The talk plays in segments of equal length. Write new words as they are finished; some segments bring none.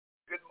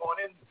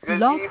Good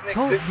Blog evening,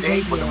 Talk good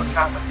day, whatever Radio.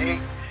 time of day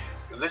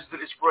you listen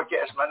to this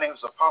broadcast. My name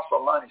is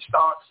Apostle Lonnie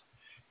Starks,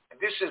 and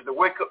this is the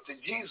Wake Up to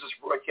Jesus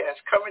broadcast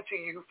coming to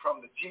you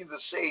from the Jesus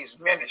Saves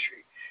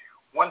Ministry,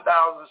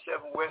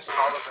 1007 West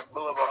Arlington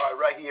Boulevard,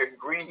 right here in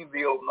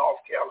Greenville,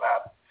 North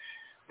Carolina.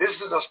 This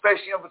is a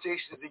special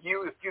invitation to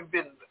you if you've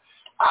been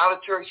out of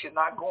church, you're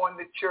not going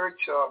to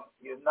church,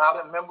 you're not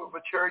a member of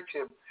a church,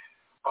 or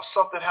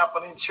something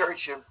happened in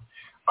church, and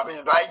I'm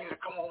inviting you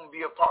to come home and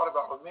be a part of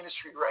our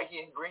ministry right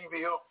here in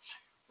Greenville,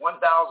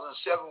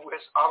 1007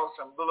 West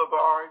Arlington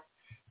Boulevard,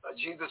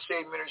 Jesus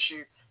Save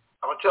Ministry.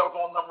 Our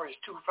telephone number is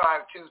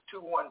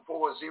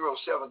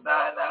 252-214-0799.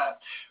 I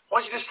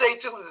want you to stay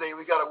tuned today.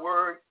 We got a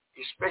word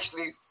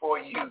especially for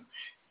you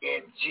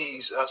in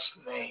Jesus'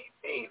 name.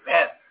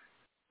 Amen.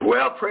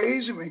 Well,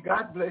 praise Him, and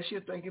God bless you.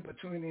 Thank you for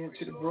tuning in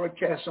to the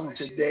broadcast on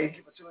today.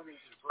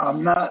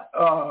 I'm not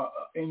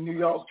in New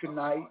York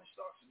tonight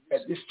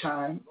at this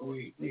time.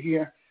 We're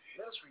here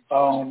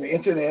on the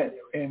internet,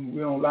 and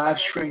we're on live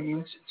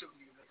stream.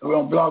 We're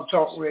on Blog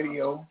Talk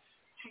Radio,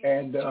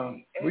 and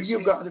we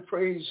give God the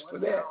praise for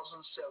that.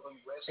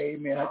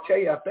 Amen. I tell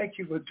you, I thank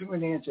you for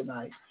tuning in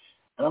tonight.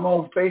 And I'm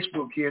on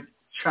Facebook here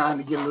trying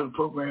to get a little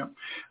program.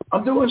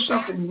 I'm doing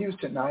something new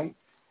tonight.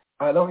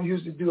 I don't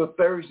usually do a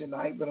Thursday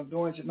night, but I'm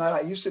doing it tonight.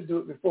 I used to do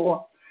it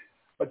before.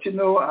 But, you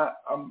know,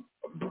 I'm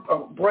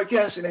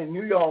broadcasting in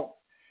New York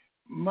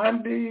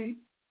Monday,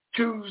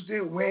 Tuesday,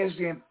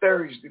 Wednesday, and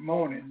Thursday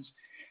mornings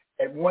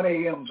at 1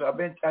 a.m. So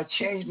I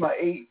changed my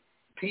 8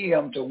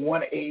 p.m. to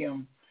 1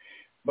 a.m.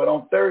 But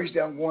on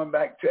Thursday, I'm going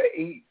back to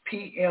 8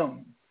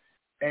 p.m.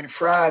 and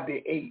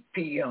Friday, 8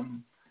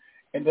 p.m.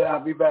 And then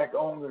I'll be back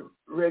on the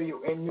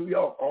radio in New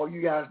York. All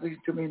you guys listen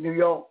to me in New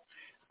York,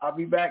 I'll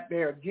be back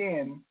there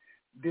again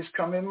this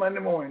coming Monday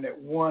morning at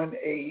 1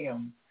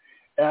 a.m.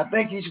 And I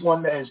thank each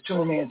one that has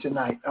tuned in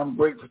tonight. I'm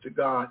grateful to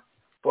God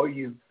for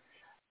you.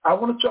 I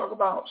want to talk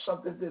about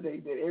something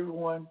today that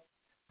everyone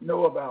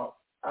know about.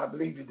 I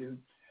believe you do.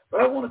 But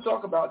I want to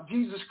talk about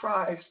Jesus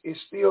Christ is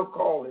still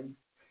calling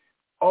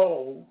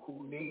all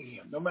who need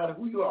him, no matter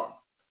who you are.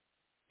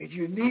 If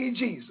you need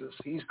Jesus,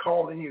 he's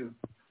calling you.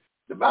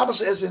 The Bible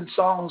says in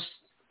Psalms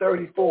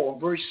 34,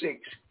 verse 6,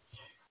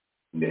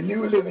 the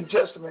New Living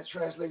Testament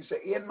translates,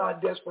 in my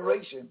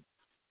desperation,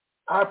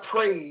 I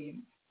prayed,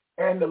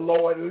 and the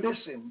Lord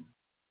listened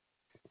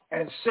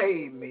and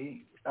saved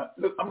me.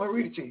 Look, I'm going to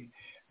read it to you.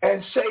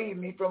 And saved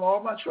me from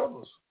all my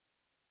troubles.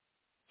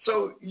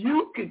 So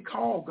you can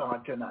call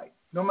God tonight,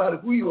 no matter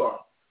who you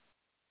are,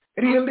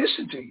 and he'll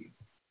listen to you.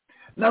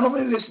 Not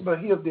only listen, but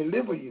he'll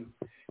deliver you.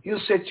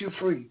 He'll set you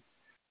free.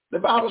 The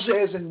Bible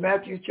says in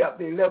Matthew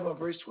chapter 11,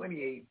 verse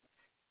 28,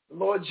 the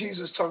Lord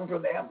Jesus talking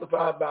from the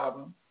Amplified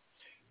Bible,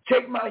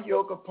 take my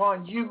yoke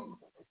upon you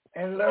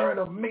and learn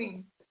of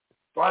me,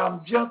 for I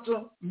am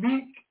gentle,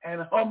 meek,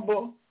 and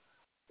humble,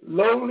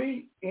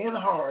 lowly in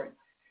heart,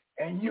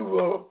 and you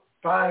will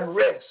find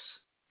rest,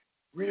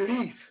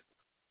 relief,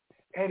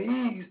 and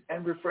ease,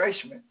 and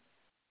refreshment,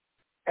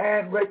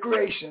 and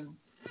recreation.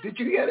 Did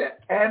you hear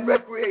that? And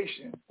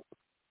recreation,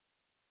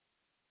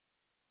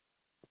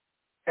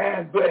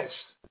 and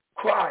blessed,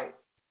 quiet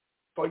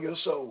for your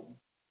soul.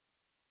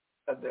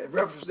 The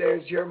reference there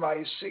is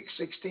Jeremiah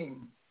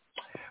 6:16.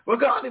 Well,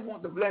 God didn't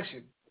want to bless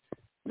you.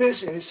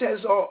 Listen, it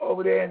says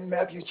over there in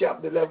Matthew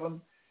chapter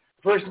 11,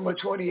 verse number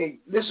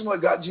 28. Listen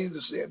what God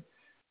Jesus said.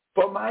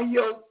 For my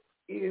yoke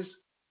is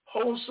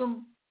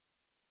wholesome,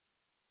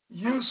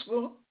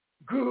 useful,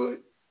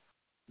 good,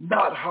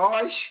 not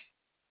harsh,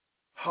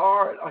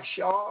 hard or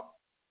sharp,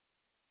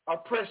 or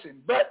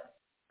pressing, but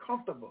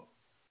comfortable.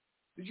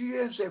 Did you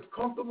hear him say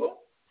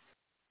comfortable?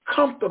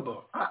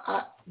 Comfortable.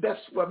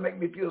 That's what makes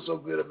me feel so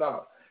good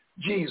about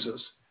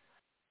Jesus.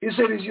 He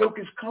said his yoke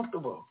is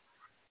comfortable.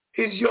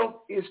 His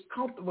yoke is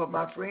comfortable,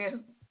 my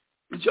friend.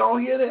 Did y'all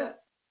hear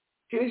that?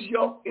 His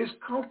yoke is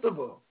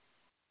comfortable.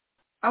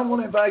 I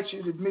want to invite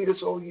you to meet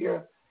us over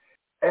here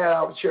at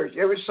our church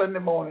every Sunday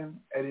morning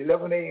at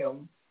 11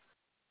 a.m.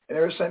 and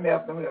every Sunday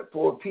afternoon at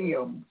 4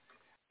 p.m.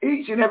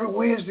 Each and every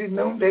Wednesday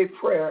noonday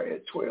prayer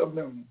at 12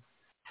 noon.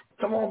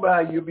 Come on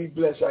by, you'll be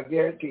blessed, I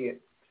guarantee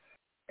it.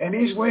 And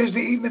each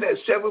Wednesday evening at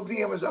 7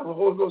 p.m. is our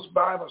Holy Ghost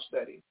Bible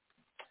study.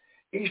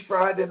 Each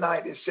Friday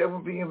night at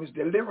 7 p.m. is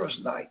Deliverance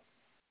Night.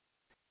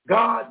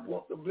 God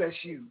wants to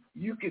bless you.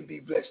 You can be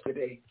blessed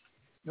today,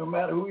 no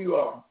matter who you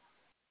are.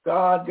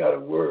 God got a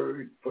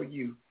word for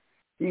you.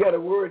 He got a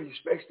word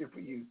especially for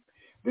you.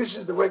 This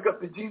is the Wake Up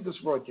to Jesus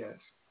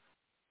broadcast.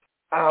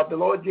 The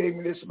Lord gave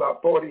me this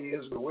about 40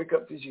 years ago, Wake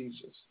Up to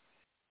Jesus.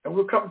 And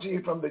we'll come to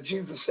you from the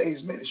Jesus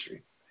Saves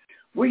Ministry.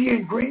 We're here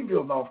in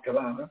Greenville, North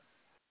Carolina,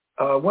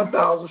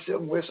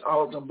 1007 West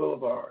Arlington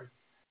Boulevard.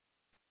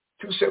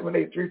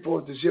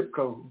 27834 is the zip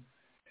code.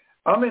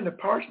 I'm in the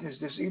parsonage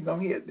this evening.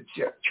 I'm here at the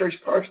church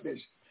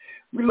parsonage.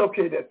 We're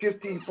located at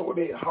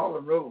 1548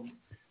 Holland Road.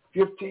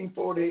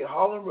 1548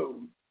 Holland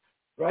Road,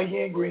 right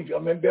here in Greenville.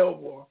 I'm in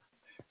Belvoir,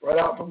 right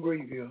out from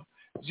Greenville.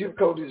 Zip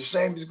code is the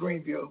same as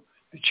Greenville,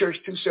 the church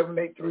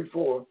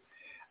 27834.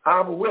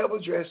 Our web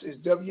address is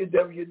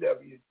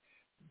www.tjsm.org.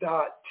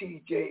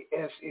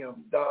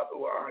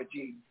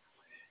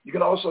 You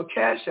can also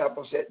cash app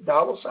us at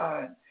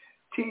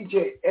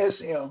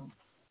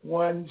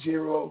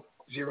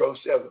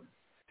 $TJSM1007.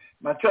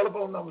 My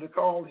telephone number to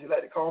call, if you'd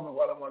like to call me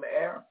while I'm on the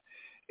air,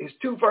 is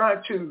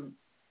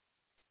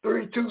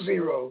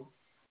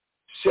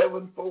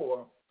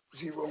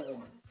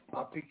 252-320-7401.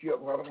 I'll pick you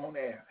up while I'm on the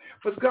air.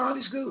 But God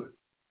is good.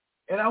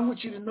 And I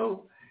want you to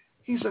know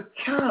he's a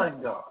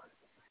kind God.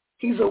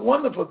 He's a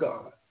wonderful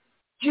God.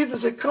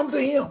 Jesus said, come to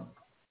him.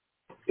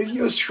 If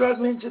you're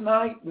struggling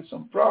tonight with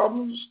some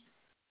problems,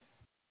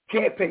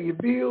 can't pay your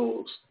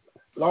bills,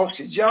 lost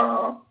your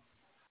job,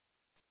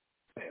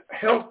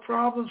 health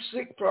problems,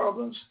 sick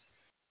problems,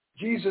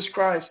 Jesus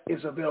Christ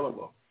is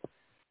available.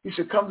 He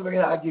said, come to me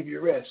and I'll give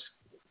you rest.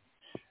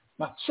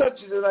 My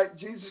subject tonight,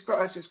 Jesus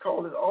Christ is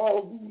calling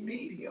all who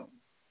need him.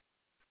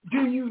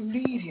 Do you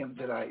need him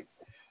tonight?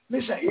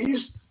 Listen,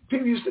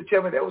 people used to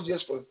tell me that was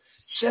just for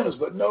sinners,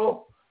 but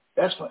no,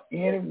 that's for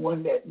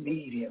anyone that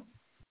need him.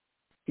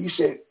 He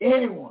said,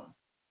 anyone.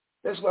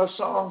 That's why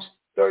Psalms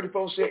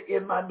 34 said,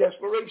 in my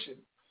desperation.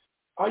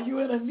 Are you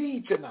in a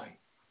need tonight?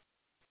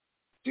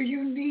 Do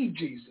you need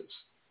Jesus?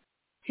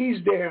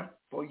 He's there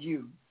for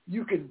you.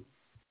 You can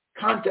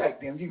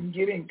contact him. You can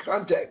get in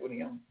contact with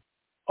him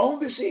on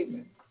this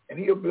evening, and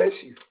he'll bless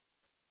you.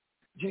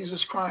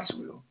 Jesus Christ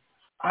will.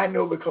 I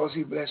know because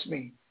he blessed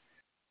me.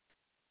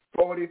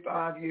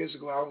 45 years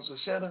ago, I was a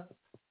sinner.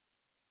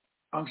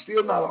 I'm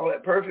still not all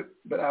that perfect,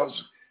 but I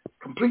was a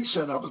complete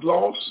sinner. I was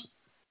lost.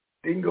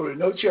 Didn't go to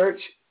no church.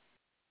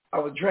 I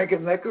was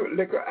drinking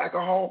liquor,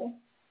 alcohol,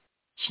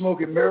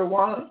 smoking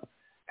marijuana,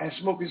 and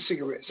smoking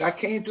cigarettes. I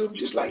came to him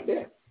just like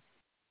that.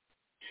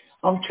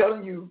 I'm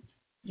telling you,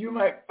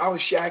 I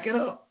was shacking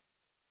up.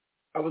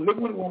 I was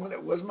living with a woman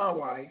that was my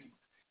wife,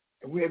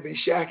 and we had been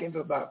shacking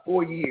for about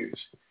 4 years.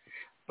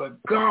 But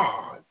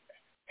God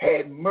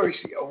had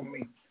mercy on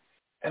me,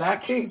 and I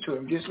came to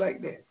him just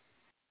like that.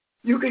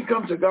 You can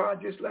come to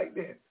God just like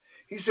that.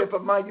 He said, for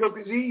my yoke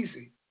is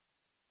easy,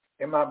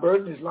 and my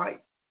burden is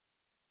light.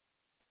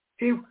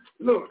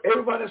 Look,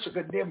 everybody else will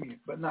condemn you,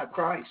 but not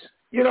Christ.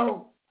 You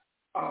know,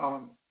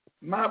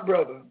 my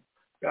brother,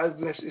 God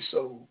bless his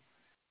soul,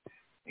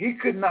 he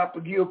could not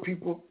forgive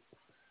people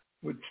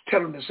with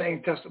telling the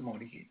same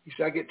testimony. He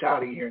said, I get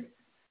tired of hearing it.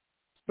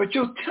 But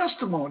your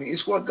testimony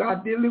is what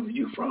God delivered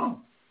you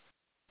from.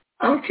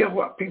 I don't care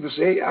what people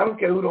say. I don't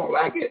care who don't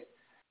like it.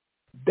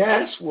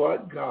 That's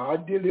what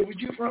God delivered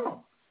you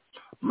from.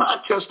 My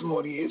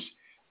testimony is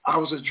I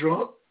was a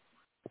drunk,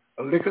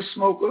 a liquor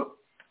smoker,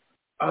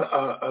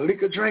 a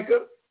liquor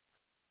drinker,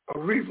 a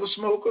reefer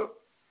smoker,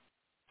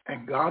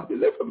 and God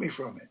delivered me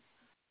from it.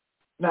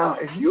 Now,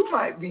 if you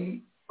might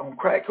be on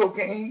crack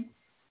cocaine,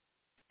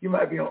 you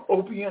might be on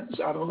opiates,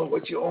 I don't know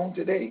what you're on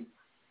today,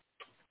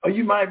 or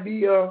you might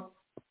be a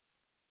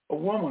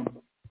woman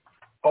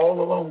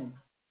all alone.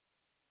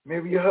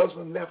 Maybe your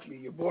husband left you,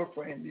 your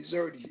boyfriend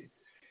deserted you.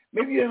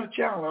 Maybe you're a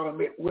child out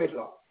of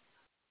wedlock.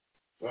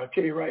 But I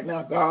tell you right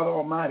now, God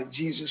Almighty,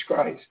 Jesus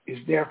Christ, is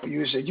there for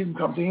you. He said, you can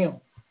come to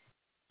him.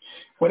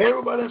 When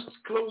everybody else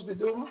closed the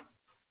door,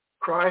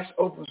 Christ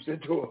opens the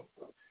door.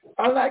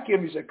 I like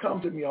him. He said,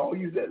 come to me, all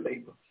you that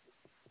labor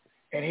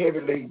and heavy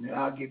laden, and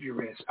I'll give you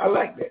rest. I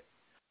like that.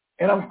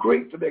 And I'm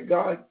grateful that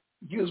God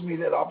gives me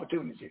that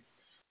opportunity.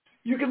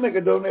 You can make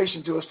a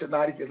donation to us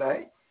tonight if you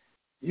like.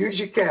 Use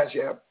your cash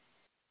app,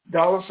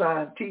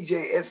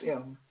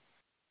 $TJSM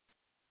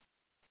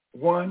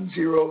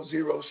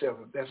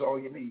 1007. That's all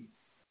you need.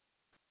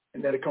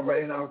 And that'll come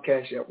right in our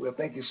cash app. Well,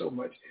 thank you so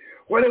much.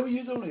 Whatever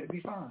you're doing, it'll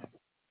be fine.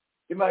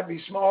 It might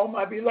be small,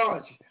 might be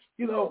large.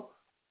 You know,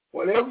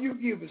 whatever you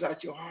give is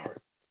out your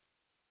heart.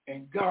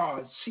 And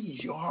God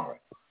sees your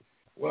heart.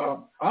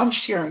 Well, I'm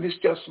sharing this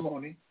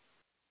testimony.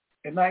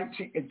 In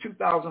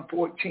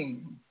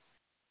 2014,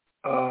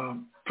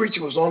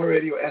 preacher was on the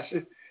radio,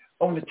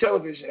 on the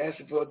television,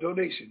 asking for a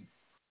donation.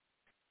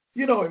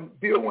 You know him,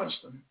 Bill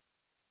Winston.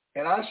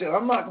 And I said,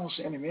 I'm not going to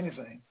send him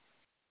anything.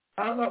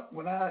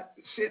 When I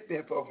sit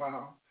there for a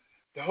while,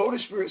 the Holy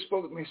Spirit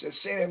spoke to me and said,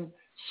 send him,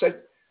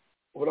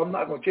 well, I'm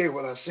not going to tell you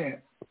what I sent.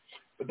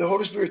 But the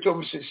Holy Spirit told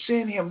me, said,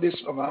 send him this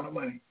amount of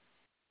money.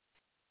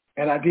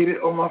 And I did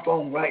it on my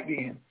phone right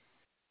then.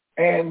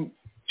 And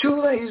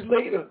 2 days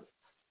later,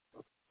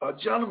 a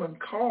gentleman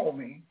called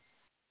me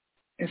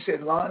and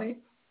said, Lonnie,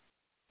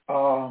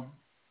 no,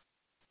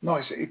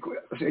 I said,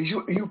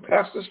 you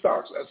Pastor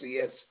Starks? I said,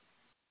 yes.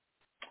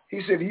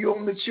 He said, you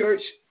own the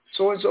church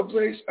so-and-so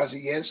place? I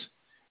said, yes.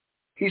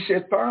 He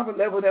said,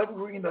 511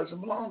 Evergreen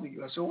doesn't belong to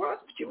you. I said,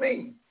 what do you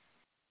mean?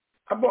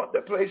 I bought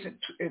that place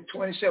in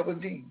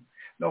 2017.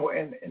 No,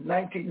 in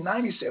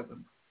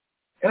 1997.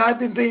 And I've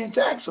been paying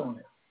tax on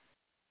it.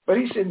 But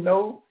he said,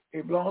 no,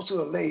 it belongs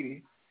to a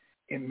lady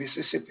in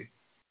Mississippi.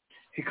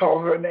 He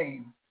called her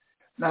name.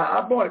 Now,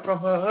 I bought it from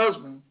her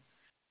husband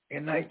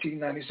in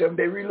 1997.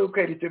 They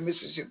relocated to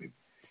Mississippi.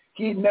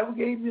 He never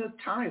gave me a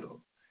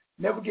title,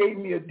 never gave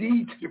me a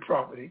deed to the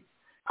property.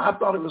 I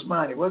thought it was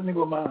mine. It wasn't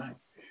even mine.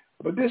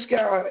 But this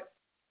guy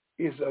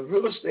is a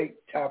real estate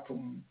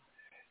tycoon,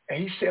 and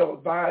he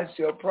buys and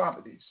sells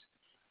properties.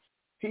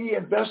 he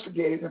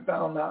investigated and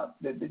found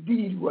out that the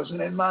deed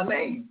wasn't in my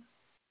name.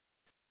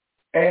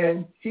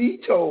 And he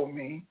told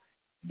me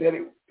that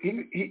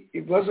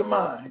it wasn't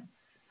mine.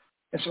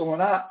 And so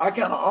when I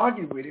kind of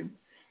argued with him,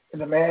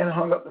 and the man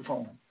hung up the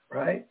phone,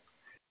 right?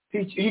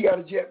 He got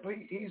a jet.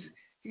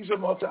 He's a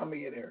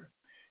multimillionaire.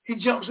 He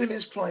jumps in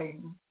his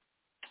plane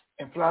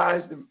and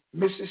flies to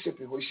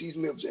Mississippi, where she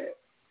lives at,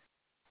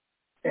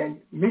 and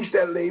meets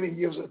that lady and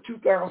gives her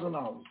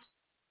 $2,000.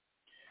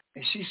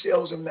 And she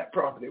sells him that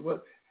property.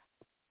 Well,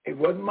 it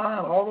wasn't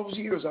mine. All those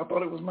years, I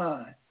thought it was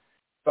mine.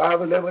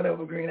 511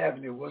 Evergreen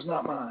Avenue was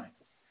not mine.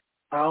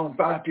 I owned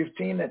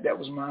 515, that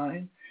was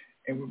mine,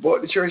 and we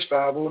bought the church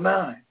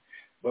 509.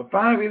 But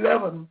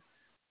 511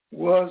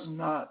 was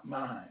not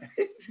mine.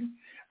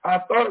 I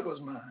thought it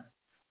was mine.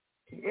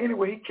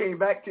 Anyway, he came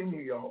back to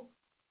New York.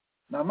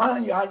 Now,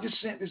 mind you, I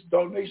just sent this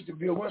donation to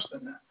Bill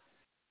Winston now.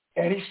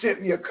 And he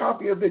sent me a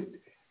copy of the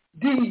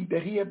deed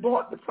that he had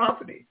bought the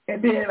property.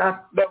 And then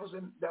that was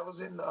in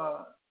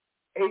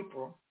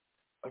April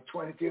of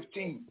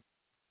 2015.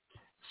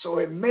 So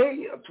in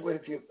May of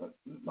 2015,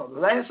 the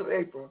last of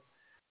April,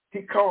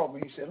 he called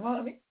me. He said,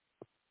 Lonnie,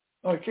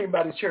 he came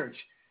by the church.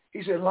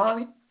 He said,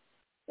 Lonnie,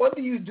 what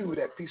do you do with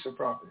that piece of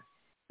property?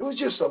 It was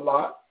just a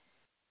lot,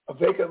 a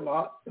vacant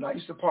lot, and I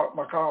used to park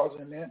my cars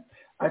in there.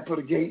 I put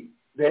a gate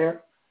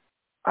there.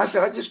 I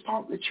said, I just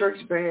parked the church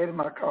van in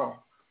my car.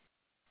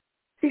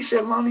 He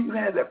said, Lonnie, you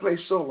had that place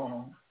so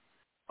long.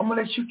 I'm going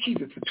to let you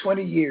keep it for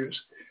 20 years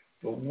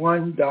for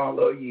 $1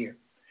 a year.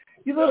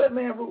 You know, that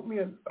man wrote me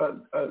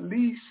a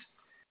lease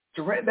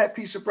to rent that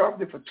piece of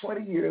property for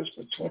 20 years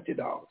for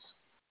 $20.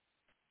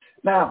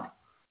 Now,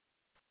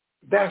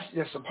 that's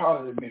just a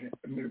part of a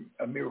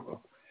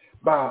miracle.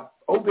 By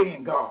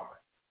obeying God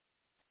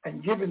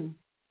and giving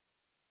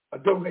a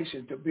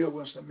donation to Bill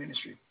Winston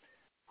Ministry,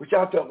 which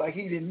I felt like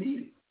he didn't need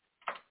it.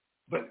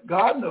 But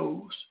God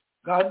knows.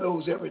 God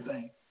knows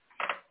everything.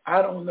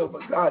 I don't know,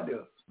 but God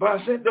does. But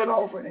I sent that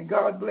offering, and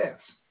God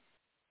blessed.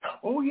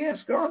 Oh, yes,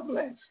 God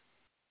bless.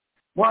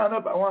 I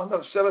wound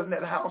up selling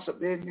that house up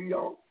there in New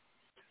York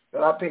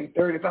that I paid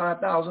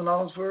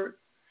 $35,000 for it.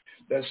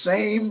 That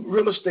same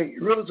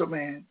realtor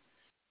man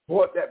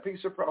bought that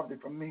piece of property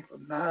from me for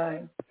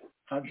 $900,000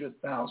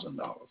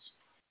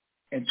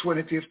 in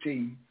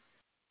 2015,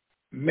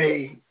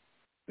 May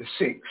the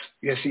 6th.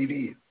 Yes, he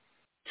did.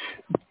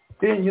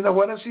 Then you know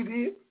what else he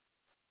did?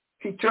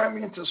 He turned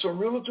me into some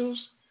realtors,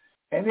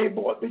 and they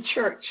bought the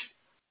church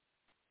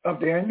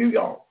up there in New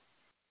York,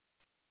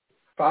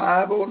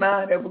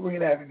 509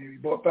 Evergreen Avenue. He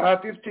bought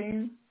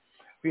 515.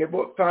 We had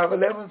bought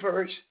 511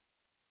 first.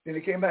 Then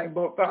he came back and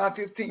bought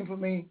 515 for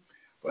me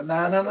for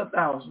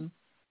 $900,000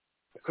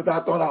 because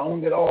I thought I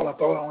owned it all. I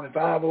thought I owned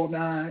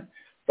 509,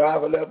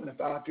 511, and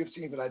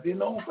 515, but I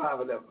didn't own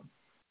 511.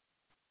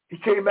 He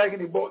came back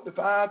and he bought the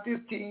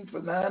 515 for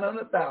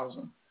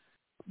 $900,000.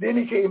 Then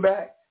he came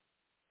back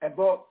and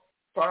bought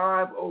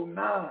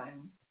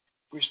 509,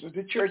 which was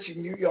the church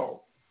in New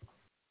York,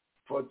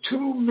 for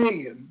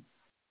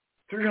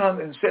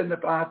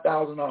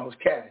 $2,375,000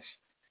 cash.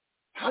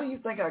 How do you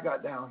think I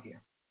got down here?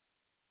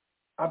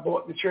 I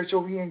bought the church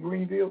over here in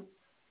Greenville.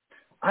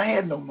 I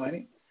had no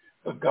money,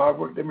 but God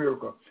worked a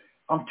miracle.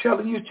 I'm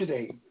telling you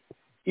today,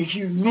 if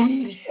you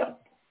need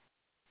help,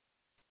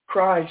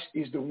 Christ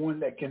is the one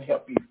that can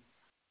help you.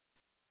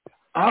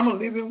 I'm a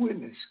living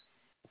witness.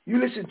 You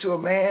listen to a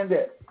man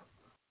that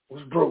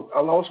was broke.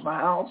 I lost my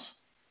house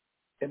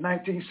in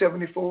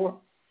 1974.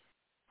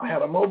 I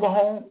had a mobile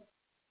home.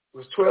 It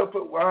was 12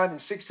 foot wide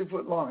and 60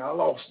 foot long. I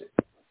lost it.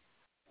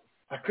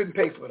 I couldn't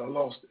pay for it. I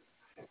lost it.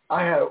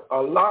 I had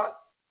a lot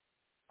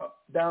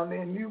down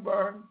there in New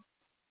Bern,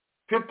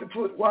 50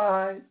 foot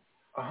wide,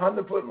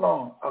 100 foot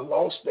long. I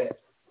lost that.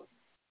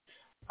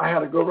 I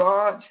had a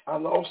garage. I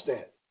lost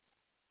that.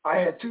 I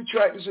had 2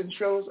 tractors and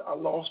trailers. I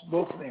lost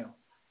both of them.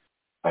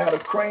 I had a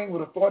crane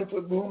with a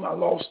 40-foot boom. I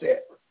lost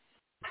that.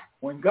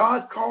 When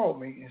God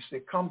called me and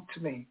said, come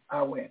to me,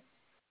 I went.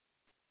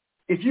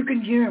 If you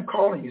can hear him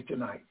calling you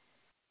tonight,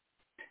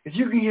 if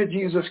you can hear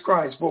Jesus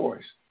Christ's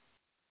voice,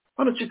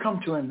 why don't you come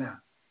to him now?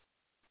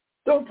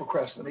 Don't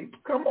procrastinate.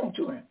 Come on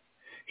to him.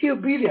 He'll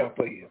be there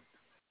for you.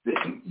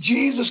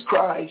 Jesus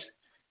Christ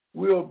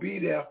will be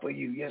there for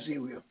you. Yes, he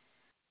will.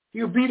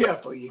 He'll be there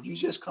for you if you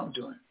just come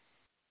to him.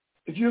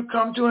 If you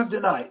come to him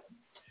tonight,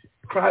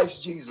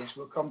 Christ Jesus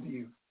will come to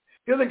you.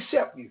 He'll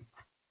accept you.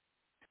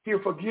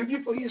 He'll forgive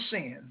you for your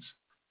sins.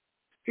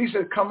 He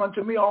said, come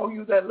unto me, all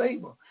you that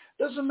labor.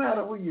 Doesn't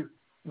matter whether you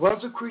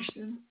was a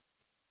Christian,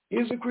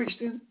 is a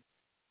Christian,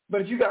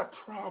 but if you got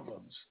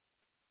problems,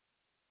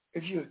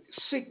 if you're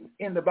sick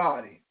in the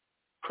body,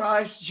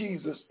 Christ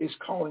Jesus is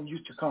calling you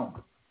to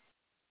come.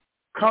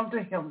 Come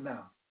to him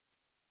now,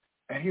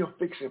 and he'll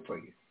fix it for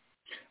you.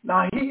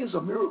 Now, he is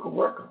a miracle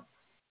worker.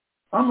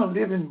 I'm a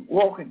living,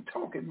 walking,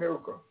 talking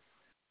miracle.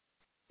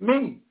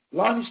 Me,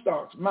 Lonnie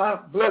Starks, my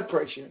blood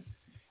pressure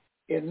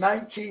in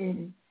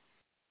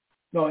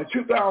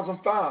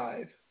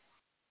 2005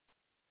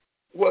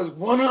 was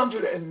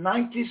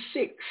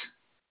 196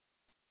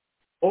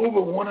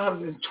 over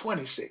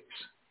 126.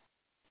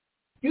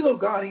 You know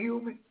God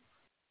healed me.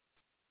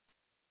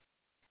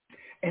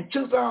 In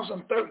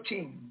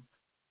 2013,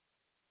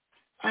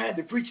 I had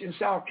to preach in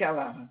South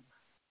Carolina.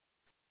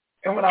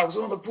 And when I was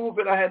on the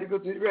pulpit, I had to go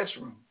to the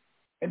restroom.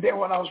 And then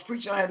when I was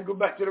preaching, I had to go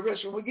back to the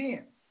restroom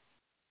again.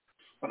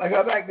 When I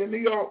got back to New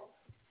York,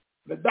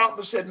 the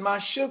doctor said my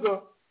sugar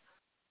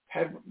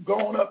had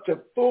gone up to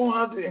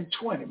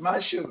 420,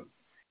 my sugar,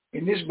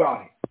 in this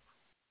body.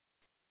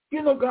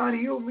 You know, God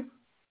healed me.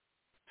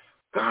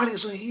 God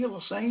is a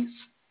healer, saints.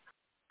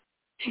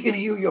 He can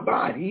heal your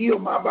body. He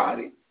healed my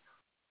body.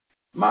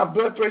 My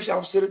blood pressure, I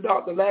was to the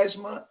doctor last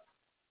month.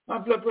 My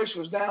blood pressure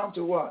was down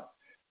to what?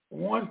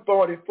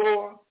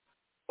 144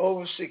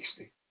 over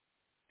 60.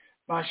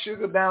 My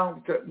sugar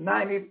down to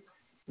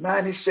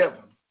 97.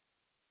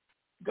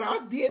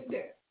 God did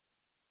that.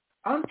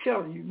 I'm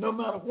telling you, no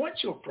matter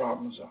what your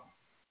problems are.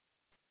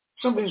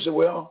 Some people say,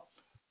 well,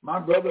 my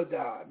brother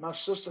died. My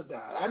sister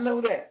died. I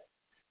know that.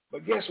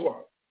 But guess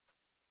what?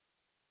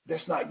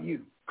 That's not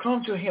you.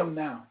 Come to him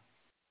now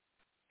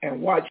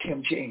and watch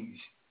him change.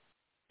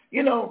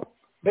 You know,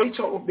 they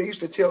used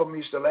to tell me,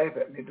 used to laugh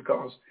at me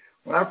because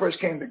when I first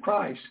came to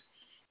Christ,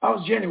 I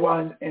was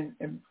genuine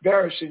and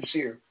very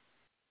sincere.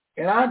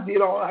 And I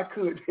did all I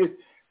could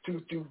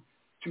to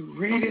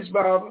read his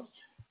Bible,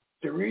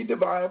 to read the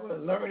Bible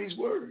and learn his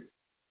word.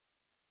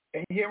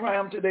 And here I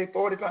am today,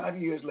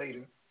 45 years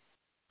later,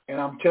 and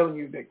I'm telling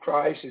you that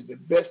Christ is the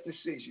best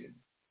decision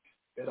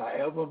that I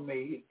ever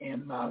made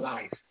in my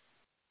life.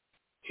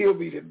 He'll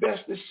be the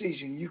best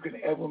decision you can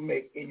ever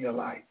make in your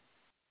life.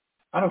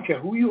 I don't care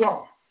who you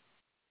are,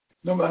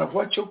 no matter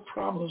what your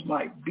problems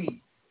might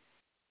be.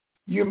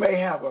 You may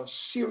have a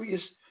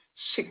serious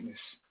sickness.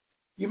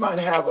 You might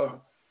have a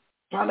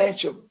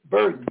financial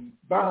burden,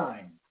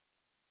 bind.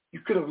 You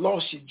could have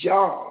lost your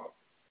job.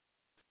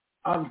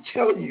 I'm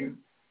telling you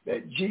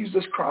that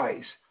Jesus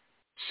Christ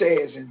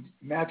says in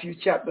Matthew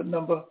chapter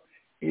number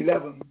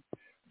 11,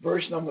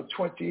 verse number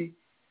 28,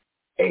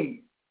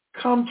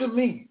 come to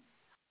me,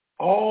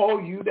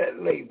 all you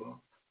that labor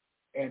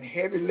and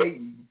heavy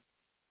laden,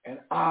 and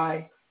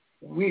I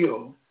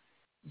will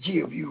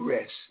give you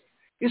rest.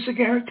 It's a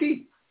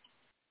guarantee.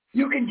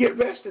 You can get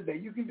rest today.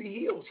 You can be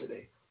healed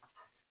today.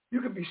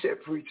 You can be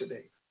set free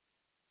today.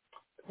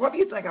 Why do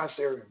you think I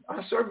serve him?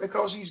 I serve him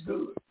because he's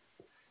good.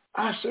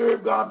 I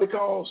serve God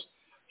because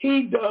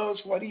he does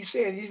what he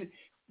said.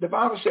 The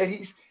Bible said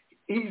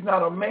he's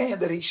not a man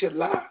that he should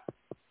lie.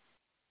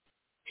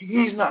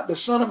 He's not the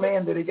son of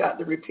man that he got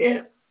to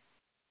repent.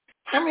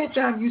 How many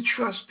times you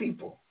trust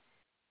people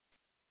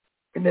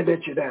and they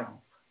let you down?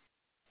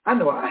 I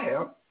know I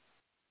have.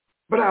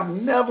 But I've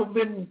never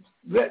been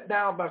let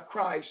down by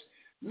Christ.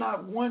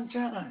 Not one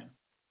time.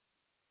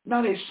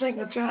 Not a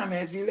single time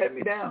has he let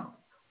me down.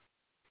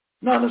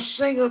 Not a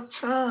single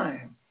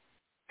time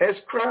has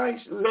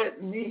Christ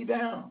let me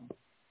down.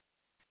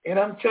 And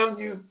I'm telling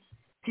you,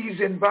 he's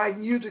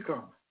inviting you to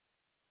come.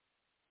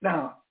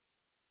 Now,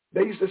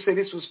 they used to say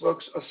this was for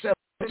a sinner.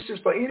 This is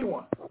for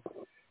anyone.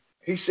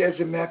 He says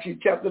in Matthew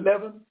chapter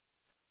 11,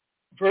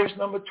 verse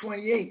number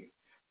 28,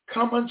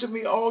 come unto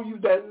me, all you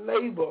that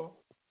labor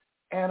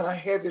and are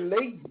heavy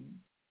laden,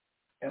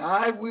 and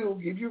I will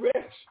give you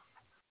rest.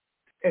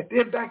 And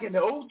then back in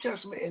the Old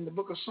Testament, in the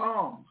book of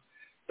Psalms,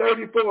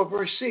 34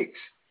 verse 6,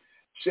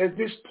 says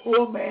this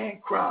poor man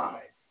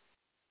cried,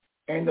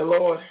 and the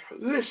Lord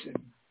listened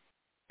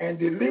and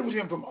delivered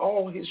him from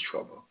all his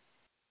trouble.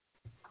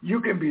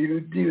 You can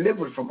be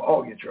delivered from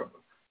all your trouble.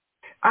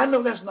 I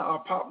know that's not a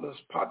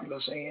popular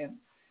saying.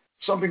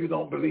 Some people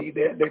don't believe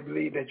that. They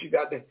believe that you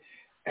got to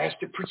ask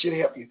the preacher to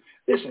help you.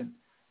 Listen,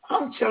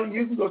 I'm telling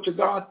you, you can go to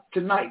God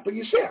tonight for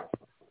yourself.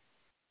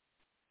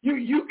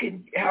 You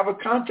can have a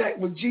contact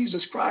with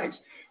Jesus Christ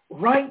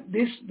right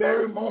this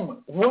very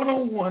moment,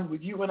 one-on-one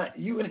with you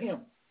and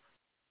him.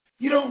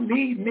 You don't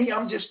need me.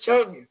 I'm just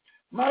telling you.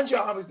 My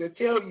job is to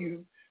tell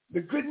you the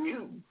good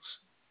news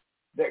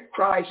that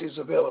Christ is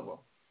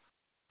available.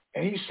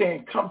 And he's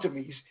saying, come to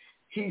me.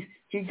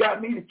 He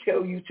got me to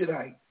tell you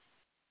tonight,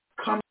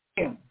 come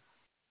to him.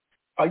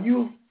 Are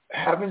you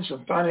having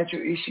some financial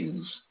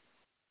issues?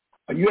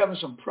 Are you having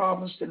some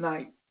problems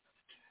tonight?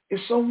 Is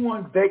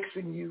someone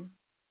vexing you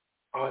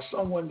or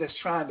someone that's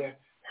trying to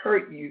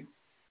hurt you?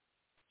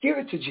 Give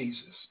it to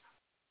Jesus.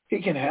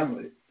 He can handle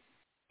it.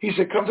 He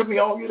said, come to me,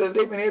 all you that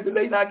labor and heavy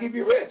laden, I'll give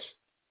you rest.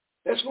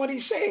 That's what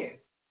he said.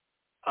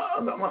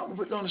 I'm going to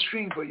put it on the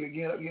screen for you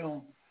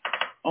again,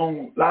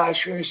 on live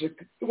stream.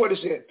 What it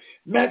said.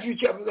 Matthew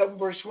chapter 11,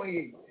 verse 28.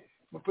 I'm going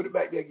to put it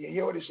back there again.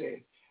 Hear what it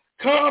said.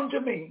 Come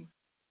to me,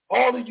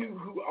 all of you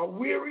who are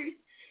weary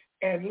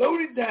and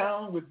loaded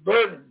down with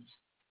burdens,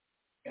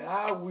 and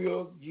I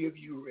will give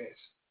you rest.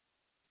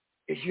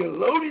 If you're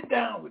loaded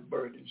down with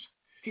burdens,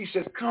 he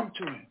says, come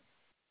to him,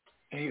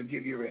 and he'll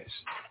give you rest.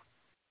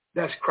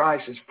 That's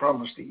Christ's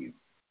promise to you.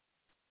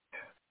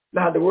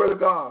 Now, the word of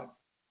God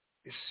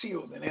is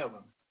sealed in heaven.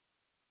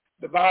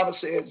 The Bible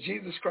says,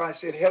 Jesus Christ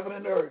said, heaven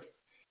and earth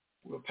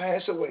will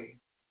pass away,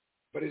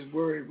 but his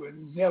word will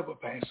never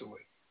pass away.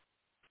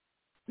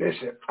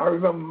 Listen, I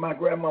remember my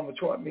grandmama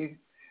taught me,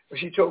 but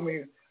she told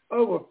me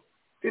over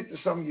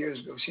 50-some years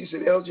ago, she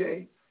said,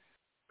 LJ,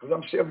 because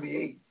I'm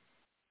 78,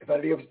 If I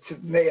live to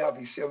May, I'll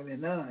be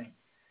 79.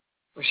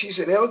 But she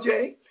said,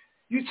 LJ,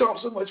 you talk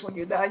so much when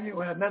you die, you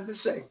don't have nothing to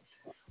say.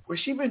 Well,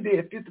 she's been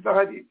dead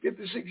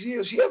 56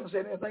 years. She hasn't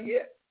said anything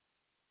yet.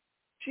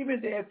 She's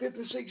been dead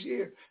 56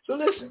 years. So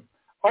listen,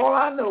 all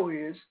I know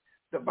is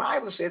the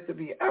Bible says to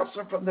be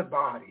absent from the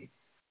body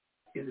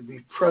is to be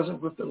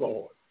present with the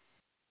Lord.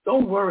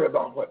 Don't worry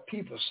about what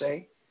people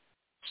say.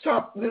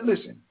 Stop.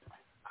 Listen,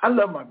 I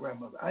love my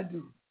grandmother. I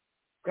do.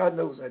 God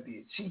knows I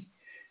did. She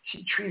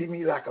treated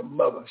me like a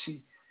mother.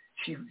 She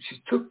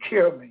took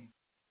care of me,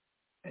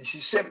 and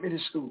she sent me to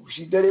school.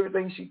 She did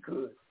everything she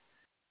could.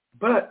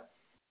 But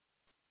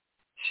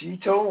she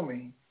told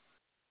me,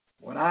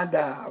 when I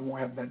die, I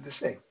won't have nothing to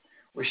say.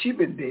 Well, she's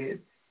been dead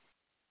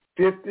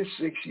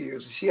 56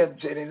 years, and she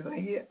hasn't said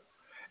anything yet.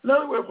 In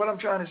other words, what I'm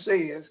trying to say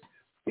is,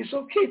 it's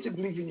okay to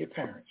believe in your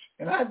parents,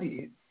 and I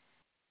did,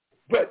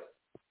 but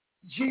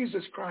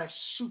Jesus Christ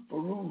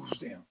superrules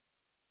them.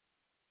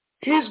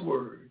 His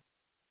word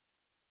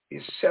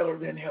is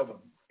settled in heaven.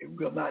 It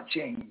will not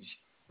change.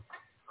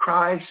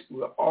 Christ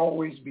will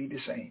always be the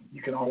same.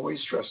 You can always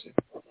trust him.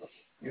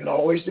 You can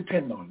always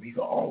depend on him. He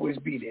will always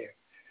be there.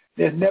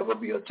 There'll never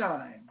be a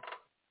time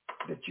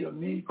that you'll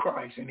need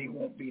Christ and he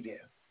won't be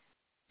there.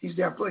 He's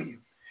there for you.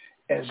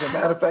 As a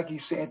matter of fact, he's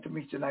saying to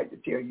me tonight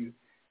to tell you,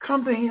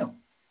 come to him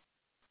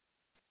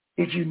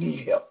if you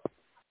need help.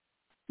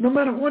 No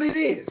matter what it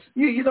is.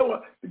 You know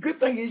what? The good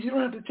thing is you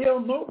don't have to tell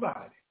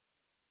nobody.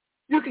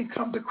 You can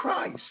come to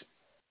Christ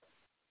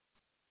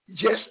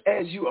just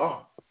as you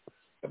are.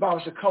 The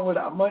Bible says, come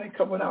without money,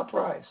 come without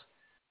price.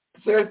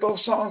 The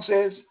 34th song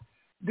says,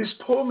 this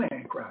poor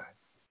man cried.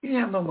 He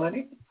didn't have no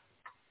money.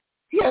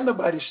 He had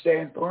nobody to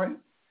stand for him. It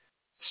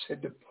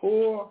said, the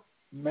poor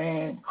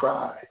man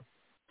cried,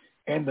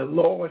 and the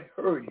Lord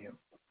heard him.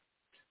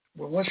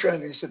 Well, one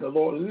translation said, the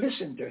Lord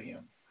listened to him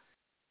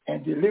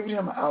and delivered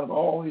him out of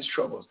all his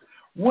troubles.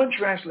 One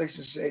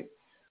translation said,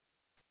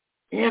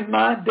 in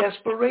my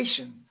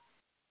desperation.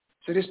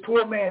 So this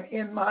poor man,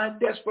 in my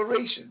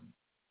desperation,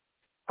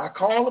 I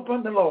called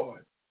upon the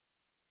Lord,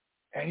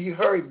 and he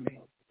heard me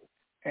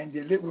and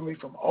delivered me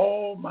from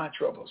all my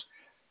troubles.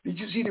 Did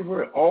you see the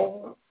word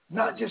all?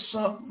 Not just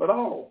some, but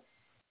all.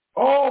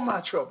 All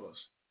my troubles.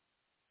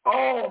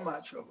 All my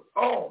troubles.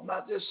 All,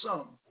 not just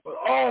some, but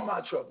all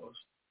my troubles.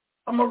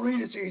 I'm going to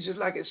read it to you just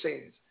like it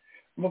says.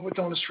 I'm going to put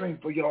it on the screen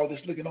for y'all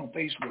that's looking on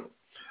Facebook,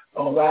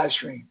 on live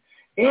stream.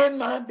 In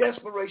my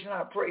desperation,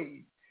 I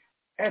prayed,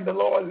 and the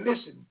Lord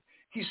listened.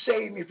 He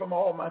saved me from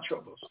all my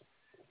troubles.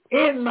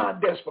 In my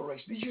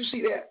desperation. Did you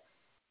see that?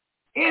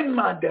 In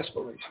my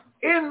desperation.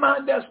 In my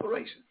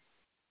desperation.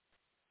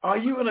 Are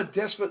you in a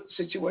desperate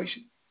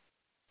situation?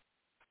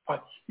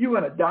 Are you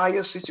in a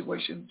dire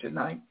situation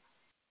tonight?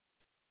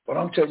 But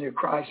I'm telling you,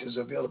 Christ is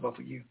available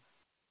for you.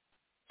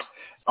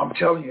 I'm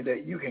telling you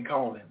that you can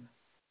call him.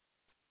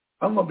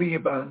 I'm going to be here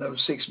about another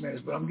 6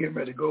 minutes, but I'm getting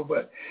ready to go.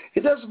 But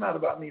it doesn't matter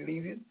about me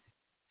leaving.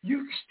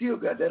 You still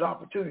got that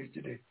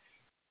opportunity to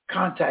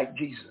contact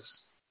Jesus.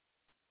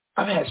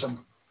 I've had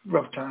some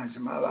rough times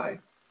in my life.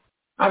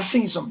 I've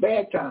seen some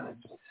bad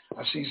times.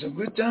 I've seen some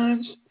good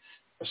times.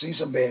 I've seen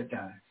some bad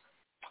times.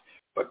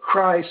 But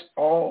Christ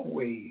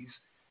always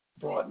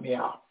brought me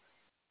out.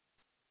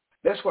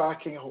 That's why I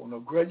can't hold no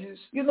grudges.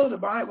 You know, the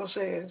Bible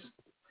says,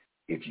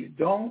 if you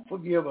don't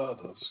forgive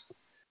others,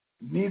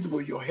 neither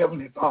will your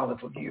heavenly Father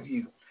forgive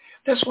you.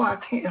 That's why I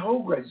can't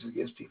hold grudges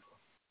against people.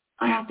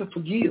 I have to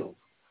forgive.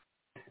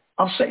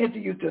 I'm saying to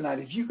you tonight,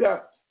 if you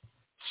got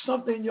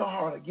something in your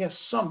heart against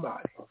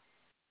somebody,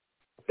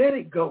 let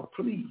it go,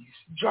 please.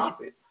 Drop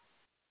it.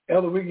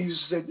 Elder Wiggins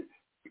used to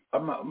say,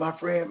 my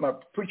friend, my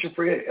preacher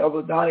friend,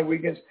 Elder Donnie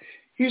Wiggins,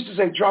 he used to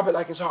say, drop it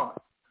like it's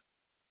hot.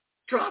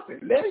 Drop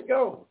it. Let it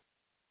go.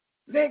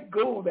 Let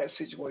go of that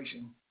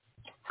situation.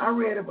 I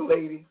read of a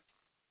lady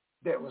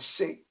that was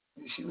sick.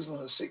 She was on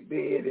a sick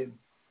bed, and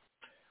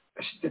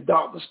the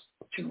doctors,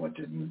 she went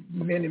to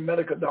many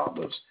medical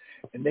doctors,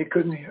 and they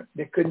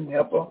couldn't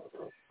help her.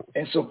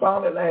 And so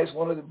finally, at last,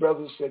 one of the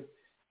brothers said,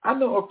 I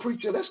know a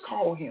preacher, let's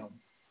call him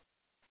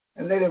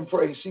and let him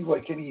pray and see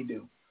what can he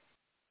do.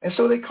 And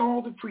so they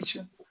called the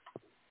preacher,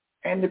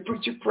 and the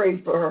preacher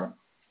prayed for her.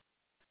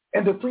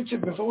 And the preacher,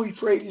 before he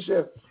prayed, he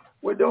said,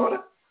 well, daughter,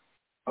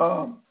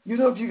 you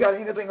know, if you got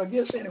anything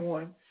against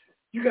anyone,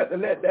 you got to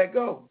let that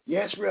go.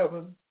 Yes,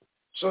 Reverend.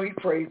 So he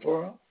prayed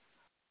for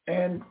her,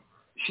 and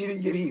she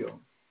didn't get healed.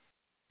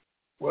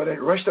 Well, they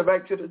rushed her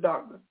back to the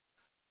doctor.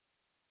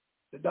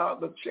 The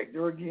doctor checked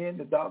her again.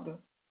 The doctor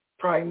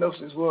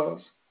prognosis was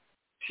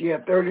she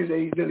had 30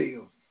 days to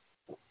live.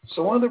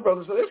 So one of the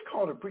brothers said, let's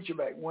call the preacher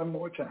back one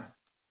more time.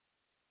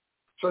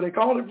 So they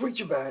called the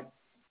preacher back.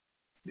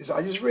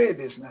 I just read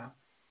this now.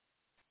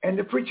 And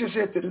the preacher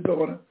said to the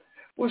daughter,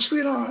 well,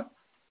 sweetheart,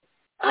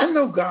 I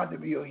know God to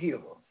be a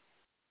healer.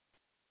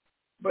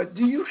 But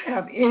do you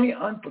have any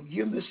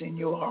unforgiveness in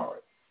your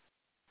heart?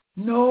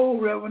 No,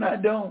 Reverend, I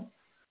don't.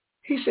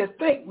 He said,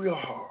 think real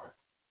hard.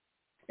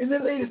 And the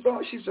lady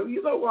thought, she said,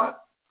 you know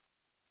what?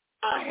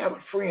 I had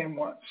a friend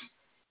once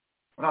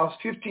when I was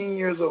 15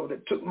 years old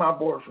that took my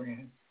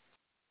boyfriend.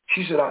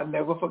 She said, I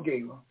never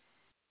forgave her.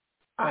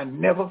 I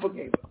never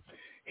forgave her.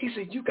 He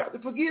said, you got to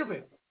forgive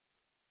it.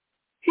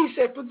 He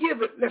said,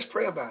 forgive it. Let's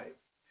pray about it.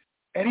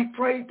 And he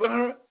prayed for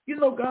her. You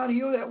know, God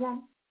healed that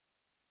woman.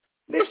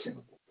 Listen,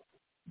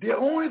 the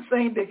only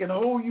thing that can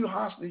hold you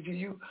hostage is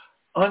you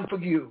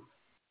unforgive.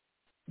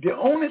 The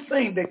only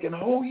thing that can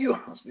hold you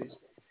hostage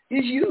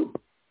is you.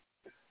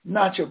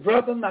 Not your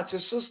brother, not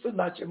your sister,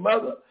 not your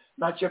mother,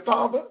 not your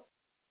father,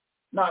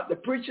 not the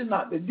preacher,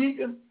 not the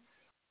deacon.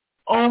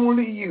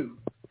 Only you.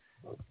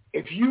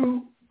 If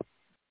you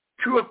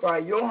purify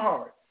your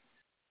heart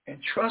and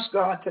trust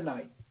God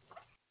tonight,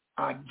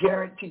 I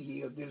guarantee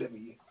you he'll deliver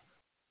you.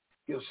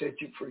 He'll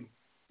set you free.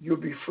 You'll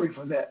be free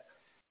from that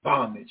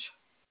bondage.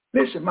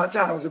 Listen, my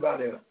time is about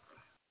there.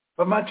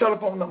 But my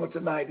telephone number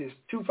tonight is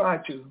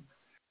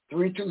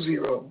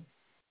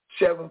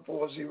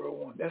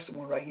 252-320-7401. That's the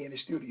one right here in the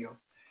studio.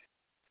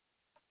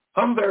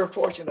 I'm very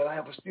fortunate that I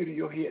have a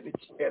studio here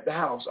at the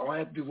house. All I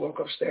have to do is walk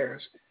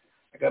upstairs.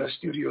 I got a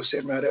studio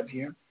sitting right up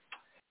here.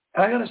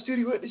 And I got a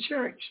studio at the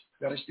church.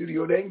 I got a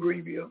studio there in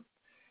Greenville.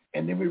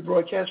 And then we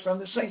broadcast from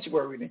the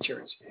sanctuary in the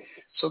church.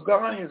 So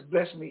God has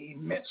blessed me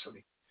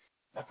immensely.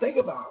 Now think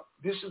about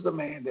it. This is the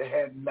man that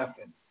had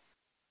nothing.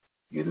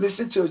 You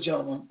listen to a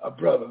gentleman, a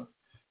brother,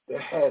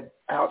 that had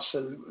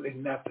absolutely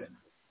nothing.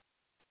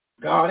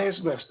 God has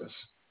blessed us.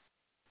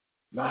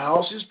 My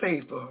house is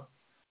paid for.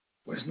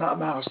 Well, it's not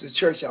my house. The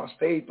church house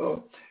paid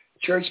for.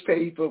 Church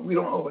paid for. We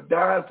don't owe a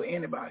dime for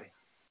anybody.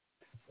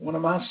 One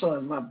of my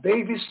sons, my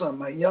baby son,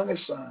 my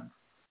youngest son,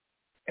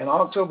 in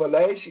October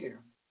last year,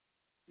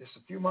 just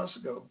a few months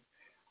ago,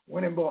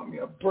 went and bought me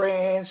a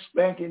brand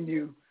spanking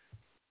new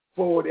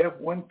Ford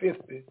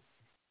F-150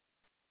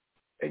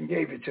 and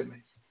gave it to me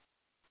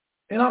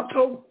in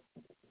October.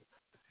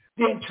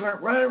 Then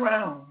turned right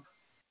around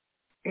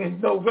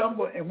in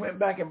November and went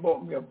back and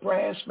bought me a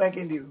brand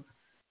spanking new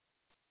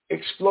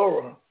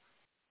Explorer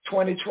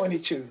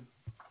 2022,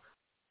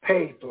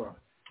 paid for.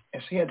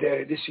 And said,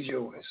 Daddy, this is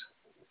yours.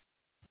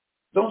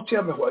 Don't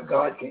tell me what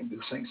God can't do,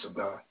 saints of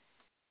God.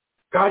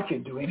 God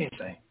can do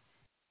anything.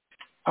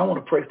 I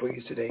want to pray for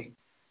you today.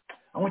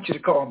 I want you to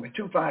call me,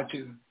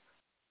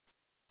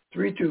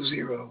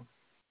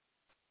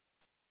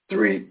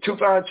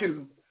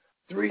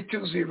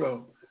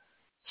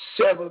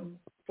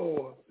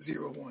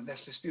 252-320-7401.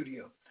 That's the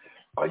studio.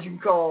 Or you can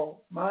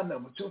call my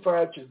number,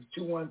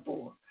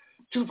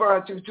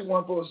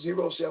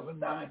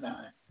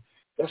 252-214-0799.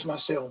 That's my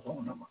cell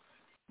phone number.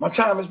 My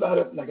time is about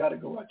up and I got to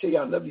go. I tell you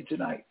I love you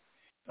tonight.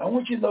 I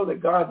want you to know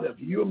that God loves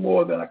you. You're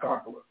more than a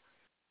conqueror.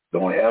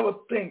 Don't ever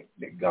think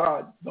that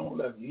God don't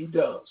love you. He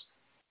does.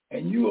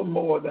 And you are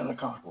more than a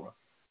conqueror.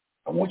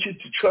 I want you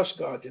to trust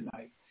God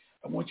tonight.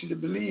 I want you to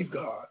believe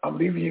God. I'm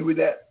leaving you with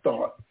that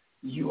thought.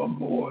 You are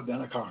more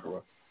than a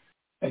conqueror.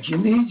 If you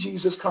need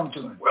Jesus, come to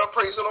him. Well,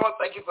 praise the Lord.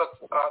 Thank you for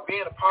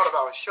being a part of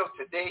our show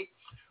today.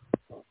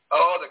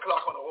 Oh, the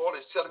clock on the wall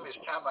is telling me it's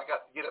time I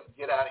got to get up and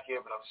get out of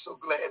here, but I'm so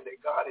glad that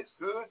God is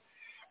good.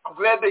 I'm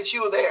glad that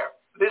you were there.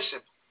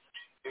 Listen,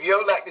 if you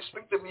ever like to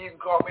speak to me, you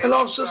can call me.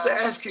 Hello, Sister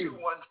Askew.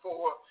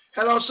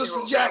 Hello,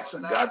 Sister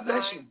Jackson. God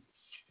bless you.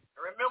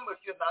 And remember,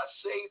 if you're not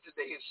saved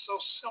today, it's so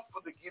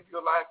simple to give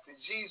your life to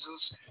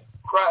Jesus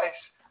Christ.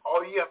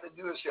 All you have to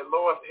do is say,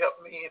 Lord, help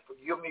me and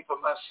forgive me for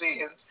my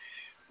sins.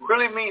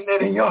 Really mean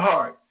that in your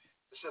heart.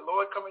 Say,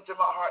 Lord, come into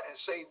my heart and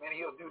save me, and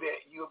he'll do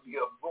that. You'll be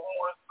a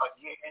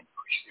born-again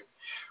Christian.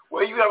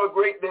 Well, you have a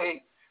great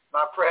day.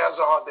 My prayers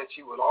are that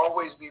you will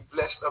always be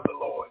blessed of the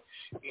Lord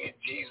in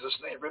Jesus'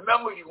 name.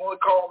 Remember, if you want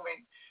to call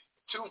me,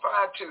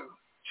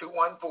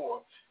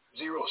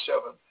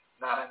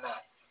 252-214-0799.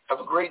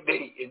 Have a great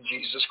day in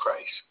Jesus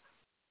Christ.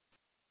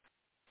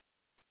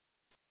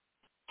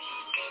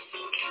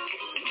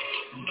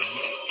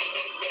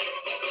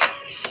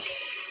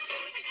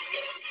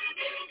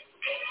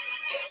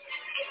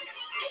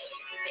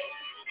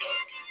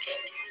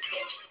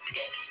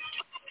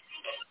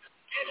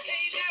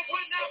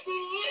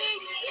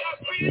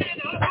 Jesus,